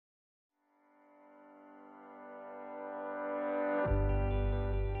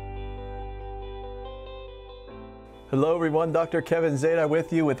Hello everyone, Dr. Kevin Zeta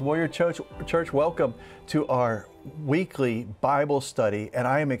with you with Warrior Church. Welcome to our weekly Bible study, and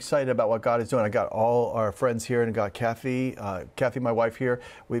I am excited about what God is doing. I got all our friends here, and I got Kathy, my wife here.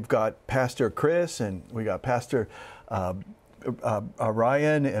 We've got Pastor Chris, and we got Pastor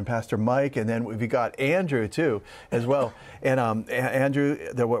Ryan and Pastor Mike, and then we've got Andrew too as well. And Andrew,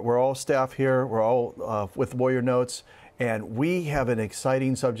 we're all staff here. We're all with Warrior Notes. And we have an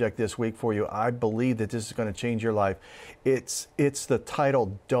exciting subject this week for you. I believe that this is going to change your life. It's the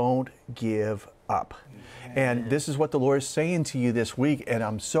title, Don't Give Up. And this is what the Lord is saying to you this week. And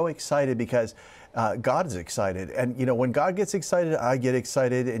I'm so excited because God is excited. And, you know, when God gets excited, I get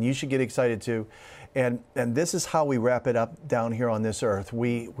excited, and you should get excited too. And this is how we wrap it up down here on this earth.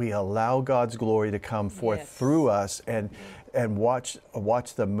 We allow God's glory to come forth through us and watch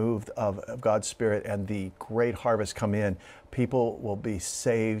the move of God's Spirit and the great harvest come in. People will be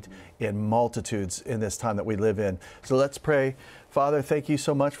saved in multitudes in this time that we live in. So let's pray. Father, thank you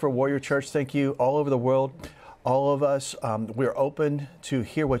so much for Warrior Church. Thank you all over the world. All of us, we're open to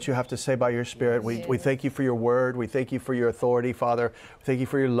hear what you have to say by your Spirit. We thank you for your word. We thank you for your authority, Father. We thank you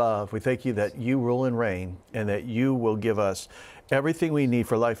for your love. We thank you that you rule and reign, and that you will give us everything we need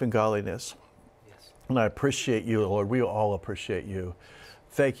for life and godliness. And I appreciate you, Lord. We all appreciate you.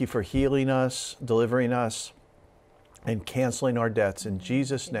 Thank you for healing us, delivering us, and canceling our debts. In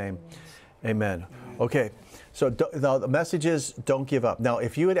Jesus' name, amen. Okay, so now the message is don't give up. Now,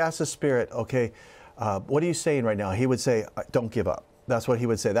 if you had asked the Spirit, okay, what are you saying right now? He would say, don't give up. That's what he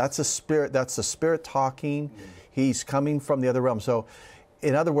would say. That's the Spirit. That's the Spirit talking. He's coming from the other realm. So,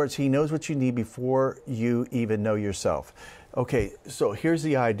 in other words, he knows what you need before you even know yourself. Okay, so here's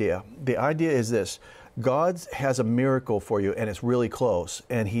the idea. The idea is this. God has a miracle for you, and it's really close.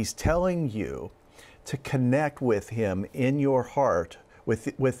 And he's telling you to connect with him in your heart,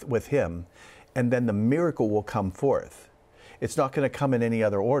 with him, and then the miracle will come forth. It's not going to come in any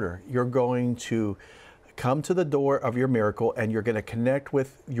other order. You're going to come to the door of your miracle, and you're going to connect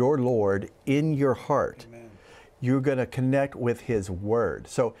with your Lord in your heart. Amen. You're going to connect with his word.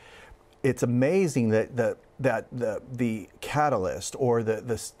 So it's amazing that the catalyst or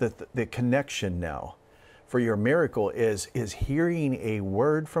the connection now for your miracle is hearing a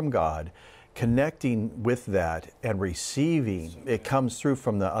word from God, connecting with that and receiving. It comes through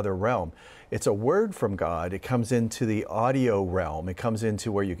from the other realm. It's a word from God. It comes into the audio realm. It comes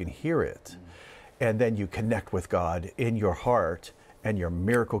into where you can hear it. And then you connect with God in your heart, and your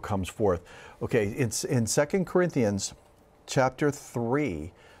miracle comes forth. Okay, it's in 2 Corinthians chapter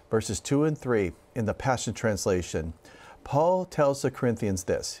 3, verses 2 and 3 in the Passion Translation. Paul tells the Corinthians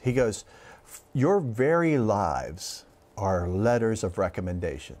this. He goes, your very lives are letters of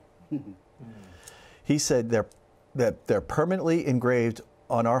recommendation. He said they're permanently engraved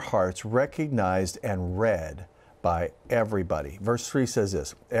on our hearts, recognized and read by everybody. Verse 3 says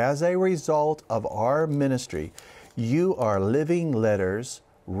this, as a result of our ministry, you are living letters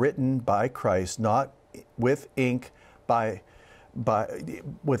written by Christ, not with ink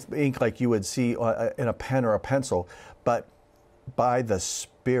with ink like you would see in a pen or a pencil, but by the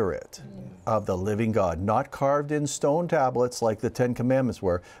Spirit of the living God, not carved in stone tablets like the Ten Commandments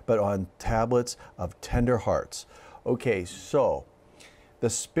were, but on tablets of tender hearts. Okay, so the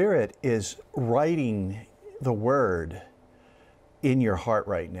Spirit is writing the word in your heart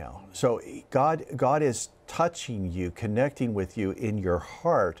right now. So God is touching you, connecting with you in your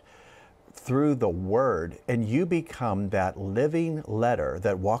heart through the word, and you become that living letter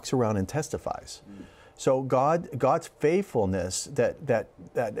that walks around and testifies. So God's faithfulness that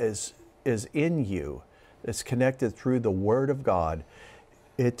is in you, is connected through the word of God.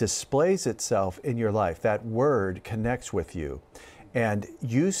 It displays itself in your life. That word connects with you, and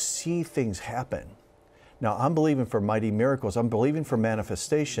you see things happen. Now, I'm believing for mighty miracles. I'm believing for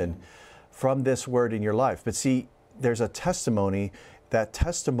manifestation from this word in your life. But see, there's a testimony. That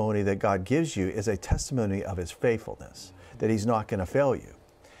testimony that God gives you is a testimony of his faithfulness, that he's not going to fail you.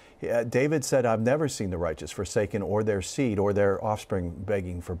 David said, I've never seen the righteous forsaken, or their seed or their offspring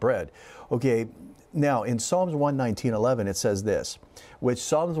begging for bread. Okay, now in Psalms 119:11 it says this, which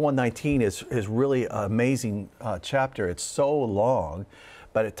Psalms 119 is really an amazing chapter. It's so long,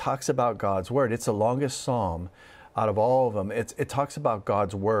 but it talks about God's word. It's the longest psalm out of all of them. It talks about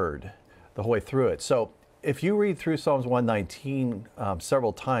God's word the whole way through it. So if you read through Psalms 119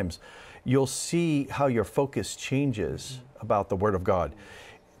 several times, you'll see how your focus changes about the word of God.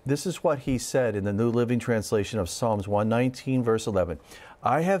 This is what he said in the New Living Translation of Psalms 119, verse 11.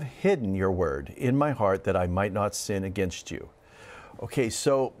 I have hidden your word in my heart that I might not sin against you. Okay,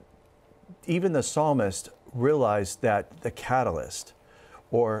 so even the psalmist realized that the catalyst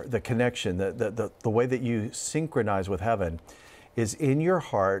or the connection, the way that you synchronize with heaven is in your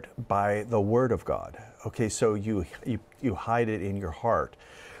heart by the Word of God. Okay, so you hide it in your heart.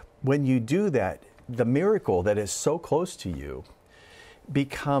 When you do that, the miracle that is so close to you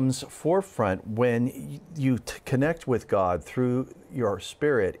becomes forefront when you connect with God through your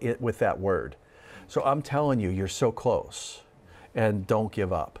spirit with that Word. So I'm telling you, you're so close, and don't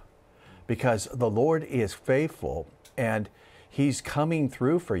give up, because the Lord is faithful and He's coming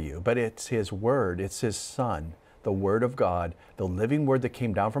through for you. But it's His Word, it's His Son, the Word of God, the living Word that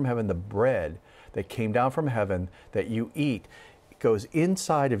came down from heaven, the bread that came down from heaven that you eat, goes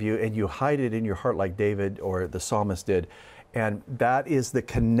inside of you, and you hide it in your heart like David or the psalmist did. And that is the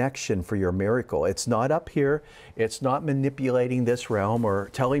connection for your miracle. It's not up here. It's not manipulating this realm or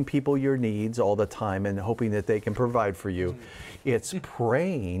telling people your needs all the time and hoping that they can provide for you. It's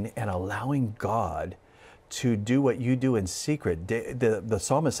praying and allowing God to do what you do in secret. The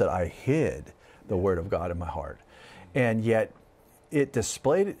psalmist said, I hid the Word of God in my heart. And yet it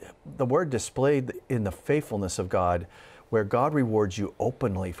displayed, the Word displayed in the faithfulness of God, where God rewards you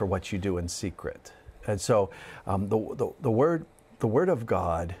openly for what you do in secret. And so the word of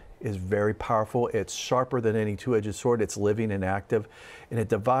God is very powerful. It's sharper than any two-edged sword. It's living and active, and it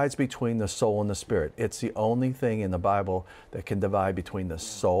divides between the soul and the spirit. It's the only thing in the Bible that can divide between the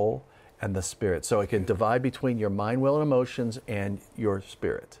soul and the spirit. So it can divide between your mind, will, and emotions and your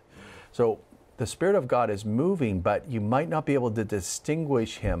spirit. So the Spirit of God is moving, but you might not be able to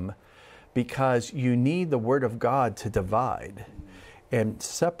distinguish Him because you need the Word of God to divide and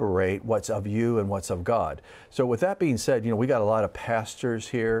separate what's of you and what's of God. So with that being said, we got a lot of pastors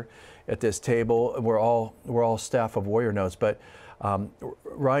here at this table. We're all staff of Warrior Notes, but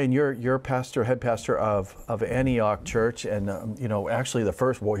Ryan, you're pastor, head pastor of Antioch Church, and actually the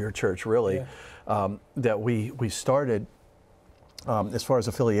first Warrior Church really that we started as far as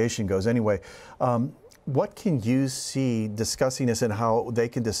affiliation goes. Anyway, what can you see discussing this, and how they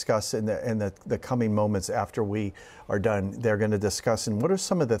can discuss in the coming moments after we are done? They're going to discuss, and what are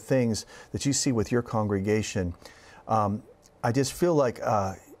some of the things that you see with your congregation? I just feel like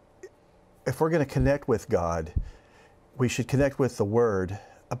if we're going to connect with God, we should connect with the Word.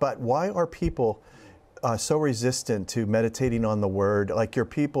 But why are people so resistant to meditating on the Word? Like your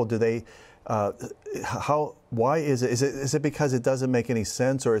people, do they? Why is it? Is it because it doesn't make any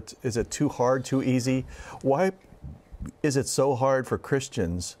sense, or is it too hard, too easy? Why is it so hard for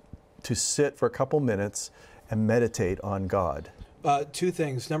Christians to sit for a couple minutes and meditate on God? Two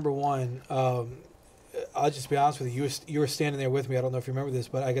things. Number one, I'll just be honest with you. You were standing there with me. I don't know if you remember this,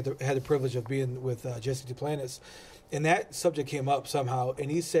 but I had the privilege of being with Jesse Duplantis, and that subject came up somehow.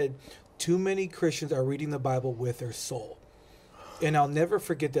 And he said, too many Christians are reading the Bible with their soul. And I'll never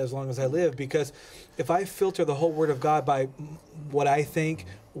forget that as long as I live, because if I filter the whole Word of God by what I think,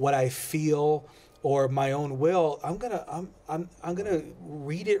 what I feel, or my own will, I'm gonna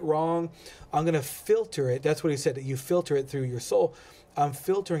read it wrong. I'm gonna filter it. That's what he said, that you filter it through your soul. I'm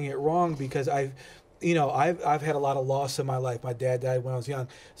filtering it wrong because I've had a lot of loss in my life. My dad died when I was young.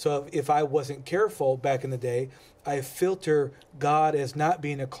 So if I wasn't careful back in the day, I filter God as not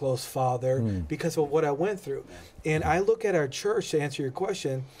being a close father because of what I went through. And I look at our church, to answer your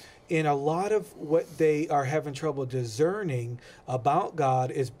question, and a lot of what they are having trouble discerning about God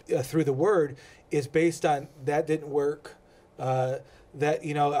is through the Word is based on that didn't work. I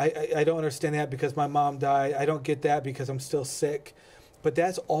don't understand that because my mom died. I don't get that because I'm still sick. But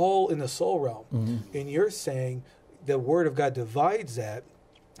that's all in the soul realm. Mm-hmm. And you're saying the Word of God divides that,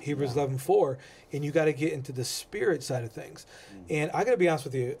 Hebrews 11:4, and you got to get into the spirit side of things. Mm-hmm. And I got to be honest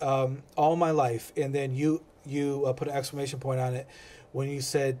with you, all my life, and then you put an exclamation point on it when you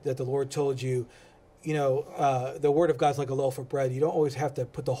said that the Lord told you, the Word of God's like a loaf of bread. You don't always have to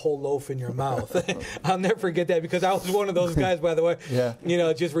put the whole loaf in your mouth. I'll never forget that, because I was one of those guys, by the way. Yeah.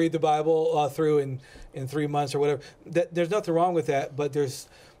 Just read the Bible through in 3 months or whatever. There's nothing wrong with that, but there's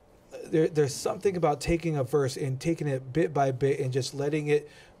something about taking a verse and taking it bit by bit and just letting it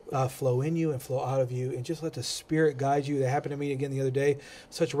flow in you and flow out of you, and just let the Spirit guide you. That happened to me again the other day.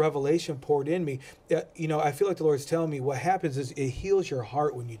 Such revelation poured in me. I feel like the Lord's telling me what happens is it heals your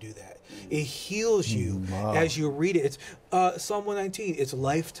heart when you do that. It heals you as you read it. It's Psalm 119. It's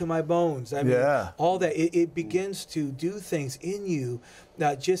life to my bones. I mean, all that. It begins to do things in you,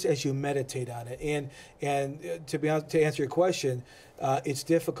 not just as you meditate on it. And to be honest, to answer your question, it's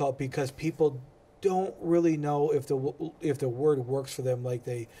difficult because people don't really know if the Word works for them like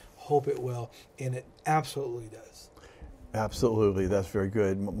they hope it will, and it absolutely does. Absolutely, that's very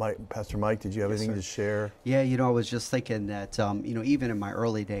good. Pastor Mike, did you have anything to share? Yeah, I was just thinking that, even in my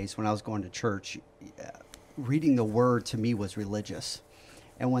early days when I was going to church, reading the Word to me was religious.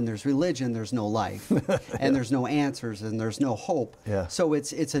 And when there's religion, there's no life, and there's no answers, and there's no hope. Yeah. So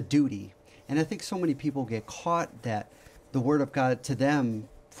it's a duty. And I think so many people get caught that the Word of God to them,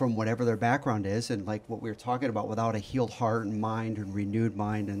 from whatever their background is, and like what we were talking about, without a healed heart and mind and renewed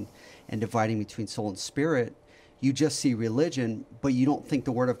mind and dividing between soul and spirit, you just see religion, but you don't think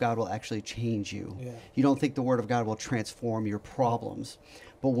the Word of God will actually change you. Yeah. You don't think the Word of God will transform your problems.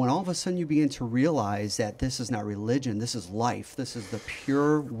 But when all of a sudden you begin to realize that this is not religion, this is life, this is the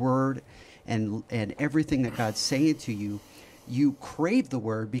pure Word and everything that God's saying to you, you crave the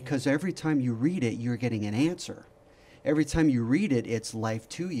Word because every time you read it, you're getting an answer. Every time you read it, it's life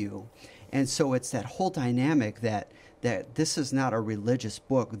to you. And so it's that whole dynamic that this is not a religious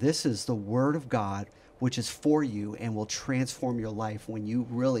book. This is the Word of God, which is for you and will transform your life when you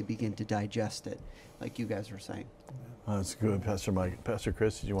really begin to digest it, like you guys were saying. Oh, that's good, Pastor Mike. Pastor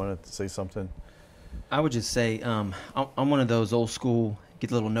Chris, did you want to say something? I would just say I'm one of those old school,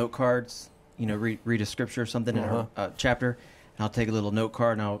 get little note cards, read a scripture or something in a chapter, and I'll take a little note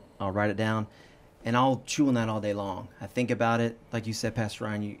card and I'll write it down. And I'll chew on that all day long. I think about it, like you said, Pastor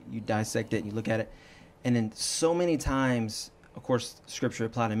Ryan, you dissect it and you look at it. And then so many times, of course, scripture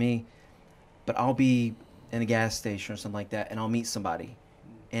apply to me, but I'll be in a gas station or something like that, and I'll meet somebody.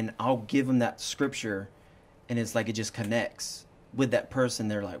 And I'll give them that scripture, and it's like it just connects with that person.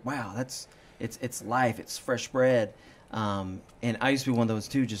 They're like, wow, it's life, it's fresh bread. And I used to be one of those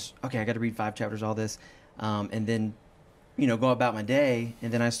too, just, okay, I got to read 5 chapters, all this. And then go about my day,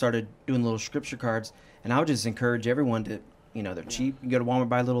 and then I started doing little scripture cards, and I would just encourage everyone to, they're cheap. You go to Walmart,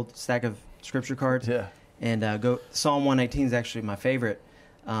 buy a little stack of scripture cards, and go. Psalm 118 is actually my favorite,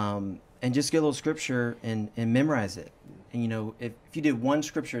 and just get a little scripture and memorize it. And if you did one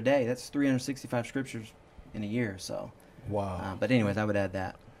scripture a day, that's 365 scriptures in a year. So, wow. But anyways, I would add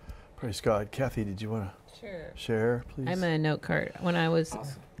that. Praise God. Kathy, did you want to share, please? I'm a note card. When I was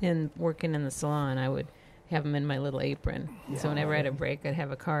working in the salon, I would have them in my little apron. Yeah. So whenever I had a break, I'd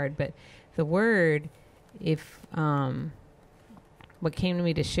have a card. But the Word, what came to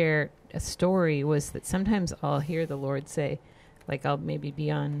me to share a story was that sometimes I'll hear the Lord say, like I'll maybe be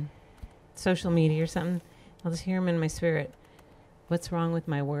on social media or something, I'll just hear Him in my spirit, what's wrong with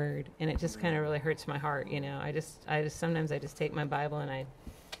my Word? And it just kind of really hurts my heart, I just sometimes I just take my Bible and I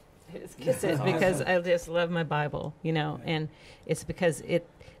just kiss it because I just love my Bible, and it's because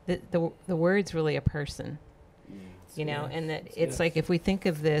the Word's really a person, and that it's like if we think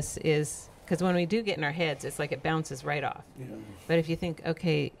of this is, because when we do get in our heads, it's like it bounces right off. Yeah. But if you think,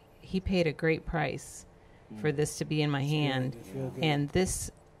 okay, He paid a great price for this to be in my hand, and this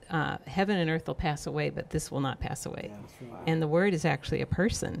heaven and earth will pass away, but this will not pass away. Yeah, right. And the Word is actually a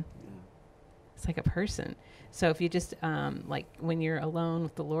person. Yeah. It's like a person. So if you just, like when you're alone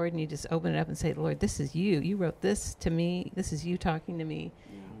with the Lord and you just open it up and say, Lord, this is you. You wrote this to me. This is you talking to me.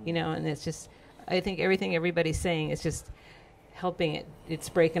 Yeah. And it's just, I think everything everybody's saying is just helping it. It's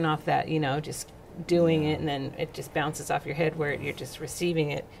breaking off that, just doing it, and then it just bounces off your head where you're just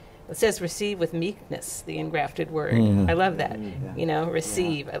receiving it. It says receive with meekness, the engrafted word. Mm-hmm. I love that. Mm-hmm.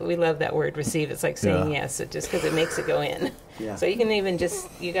 Receive. Yeah. We love that word, receive. It's like saying yes, just because it makes it go in. Yeah. So you can even just,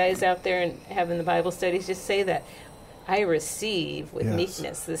 you guys out there and having the Bible studies, just say that. I receive with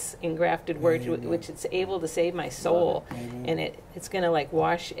meekness this engrafted word, which is able to save my soul. And it's going to like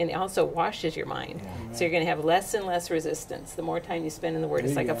wash, and it also washes your mind. So you're going to have less and less resistance. The more time you spend in the Word,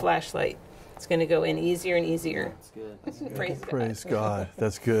 it's like a flashlight. It's going to go in easier and easier. That's good. Praise God.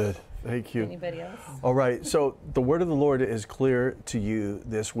 That's good. Thank you. Anybody else? All right. So the word of the Lord is clear to you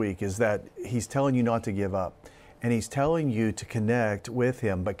this week, is that He's telling you not to give up. And He's telling you to connect with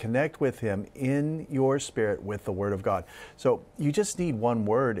Him, but connect with Him in your spirit with the Word of God. So you just need one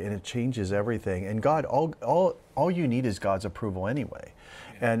word and it changes everything. And God, all you need is God's approval anyway.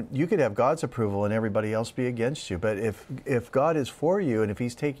 And you could have God's approval and everybody else be against you. But if God is for you and if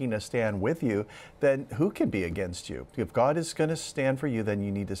He's taking a stand with you, then who can be against you? If God is going to stand for you, then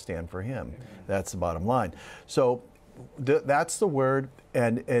you need to stand for Him. That's the bottom line. So that's the Word,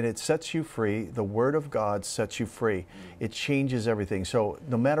 and it sets you free. The Word of God sets you free. It changes everything. So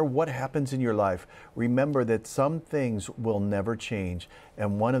no matter what happens in your life, remember that some things will never change.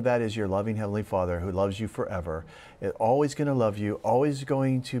 And one of that is your loving Heavenly Father who loves you forever. Always going to love you, always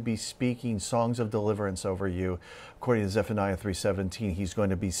going to be speaking songs of deliverance over you. According to Zephaniah 3:17, He's going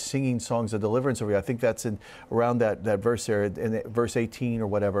to be singing songs of deliverance over you. I think that's around that verse there, in verse 18 or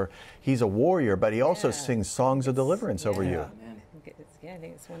whatever. He's a warrior, but He also sings songs of deliverance over you. I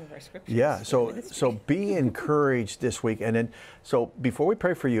think it's one of our scriptures. Yeah, so be encouraged this week. And then, so before we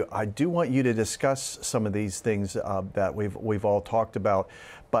pray for you, I do want you to discuss some of these things that we've all talked about.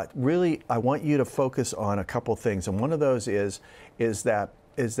 But really, I want you to focus on a couple things. And one of those is that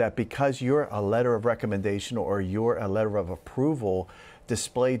is that because you're a letter of recommendation or you're a letter of approval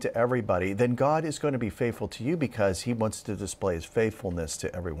displayed to everybody, then God is going to be faithful to you because he wants to display his faithfulness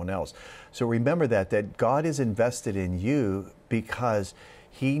to everyone else. So remember that God is invested in you because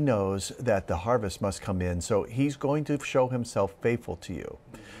he knows that the harvest must come in. So he's going to show himself faithful to you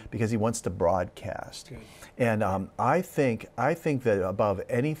because he wants to broadcast. Good. And I think that above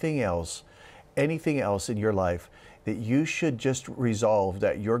anything else in your life, that you should just resolve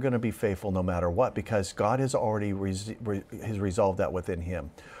that you're going to be faithful no matter what, because God has already has resolved that within him.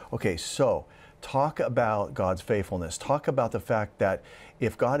 Okay, so talk about God's faithfulness. Talk about the fact that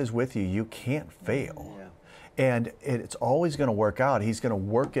if God is with you, you can't fail. Yeah. And it's always going to work out. He's going to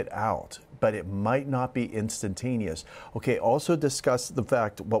work it out, but it might not be instantaneous. Okay, also discuss the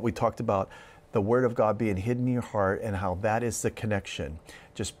fact, what we talked about, the Word of God being hidden in your heart and how that is the connection.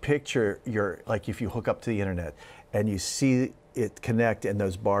 Just picture like if you hook up to the internet and you see it connect and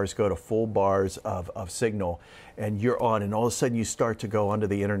those bars go to full bars of signal and you're on, and all of a sudden you start to go onto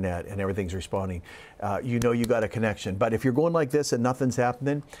the internet and everything's responding. You know you got a connection. But if you're going like this and nothing's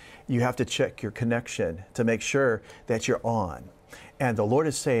happening, you have to check your connection to make sure that you're on. And the Lord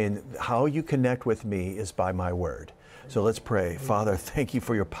is saying, how you connect with me is by my word. So let's pray. Father, thank you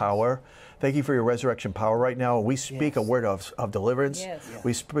for your power. Thank you for your resurrection power right now. We speak a word of deliverance. Yes.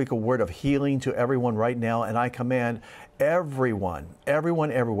 We speak a word of healing to everyone right now. And I command everyone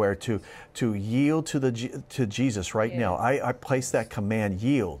everywhere to yield to Jesus right now. I place that command,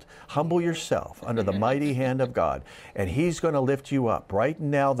 yield. Humble yourself under the mighty hand of God. And he's going to lift you up. Right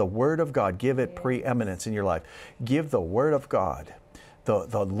now, the word of God, give it preeminence in your life. Give the word of God.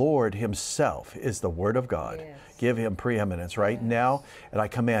 The Lord himself is the word of God. Yes. Give him preeminence right now. And I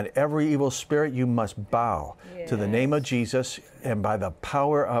command every evil spirit, you must bow to the name of Jesus. And by the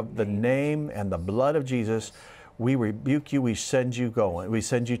power of the name and the blood of Jesus, we rebuke you. We send you going. We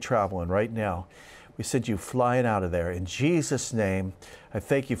send you traveling right now. We send you flying out of there. In Jesus' name, I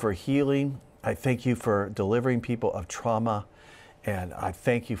thank you for healing. I thank you for delivering people of trauma. And I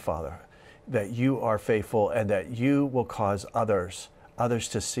thank you, Father, that you are faithful and that you will cause others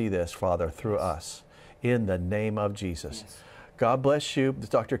to see this, Father, through us. In the name of Jesus. Yes. God bless you. This is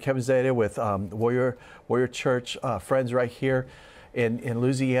Dr. Kevin Zeta with Warrior Church friends right here in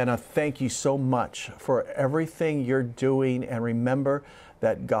Louisiana. Thank you so much for everything you're doing. And remember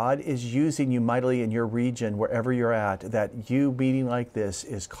that God is using you mightily in your region, wherever you're at, that you meeting like this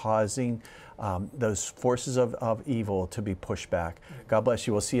is causing those forces of evil to be pushed back. God bless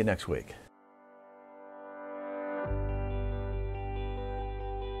you. We'll see you next week.